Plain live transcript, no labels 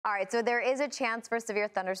All right, so there is a chance for severe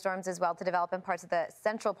thunderstorms as well to develop in parts of the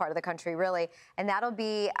central part of the country, really. And that'll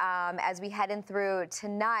be as we head in through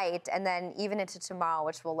tonight and then even into tomorrow,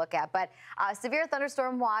 which we'll look at. But severe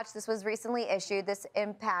thunderstorm watch, this was recently issued. This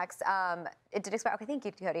impacts, it did expire. Okay, thank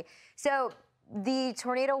you, Cody. So the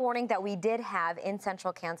tornado warning that we did have in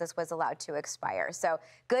central Kansas was allowed to expire. So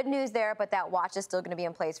good news there, but that watch is still going to be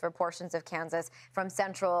in place for portions of Kansas from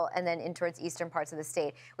central and then in towards eastern parts of the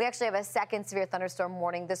state. We actually have a second severe thunderstorm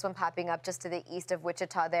warning, this one popping up just to the east of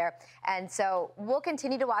Wichita there. And so we'll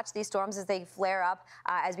continue to watch these storms as they flare up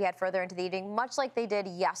as we head further into the evening, much like they did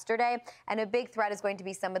yesterday. And a big threat is going to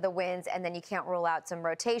be some of the winds, and then you can't rule out some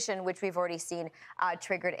rotation, which we've already seen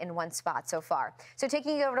triggered in one spot so far. So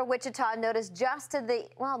taking you over to Wichita, notice just to the,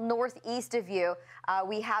 northeast of you,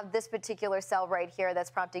 we have this particular cell right here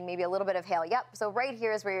that's prompting maybe a little bit of hail. Yep, so right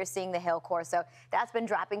here is where you're seeing the hail core. So that's been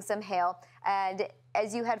dropping some hail. And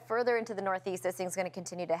as you head further into the northeast, this thing's going to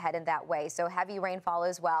continue to head in that way. So heavy rainfall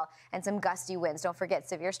as well and some gusty winds. Don't forget,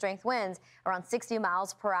 severe strength winds around 60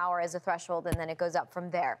 miles per hour as a threshold, and then it goes up from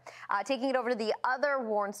there. Taking it over to the other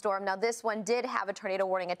warned storm. Now, this one did have a tornado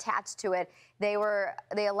warning attached to it. They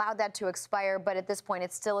allowed that to expire, but at this point,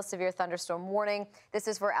 it's still a severe thunderstorm warning. This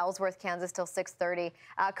is for Ellsworth, Kansas, till 6:30.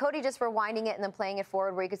 Cody just rewinding it and then playing it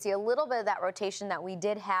forward, where you could see a little bit of that rotation that we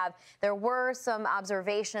did have. There were some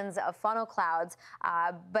observations of funnel clouds,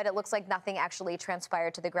 but it looks like nothing actually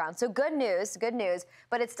transpired to the ground. So good news,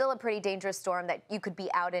 but it's still a pretty dangerous storm that you could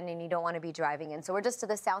be out in and you don't want to be driving in. So we're just to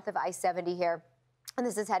the south of I-70 here. And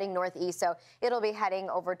this is heading northeast, so it'll be heading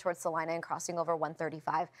over towards Salina and crossing over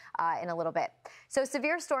 135 in a little bit. So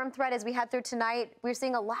severe storm threat as we head through tonight. We're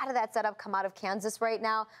seeing a lot of that setup come out of Kansas right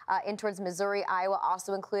now, in towards Missouri, Iowa,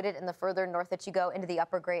 also included in the further north that you go into the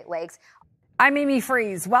upper Great Lakes. I'm Amy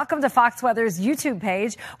Freeze. Welcome to Fox Weather's YouTube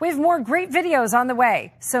page. We have more great videos on the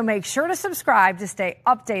way, so make sure to subscribe to stay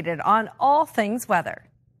updated on all things weather.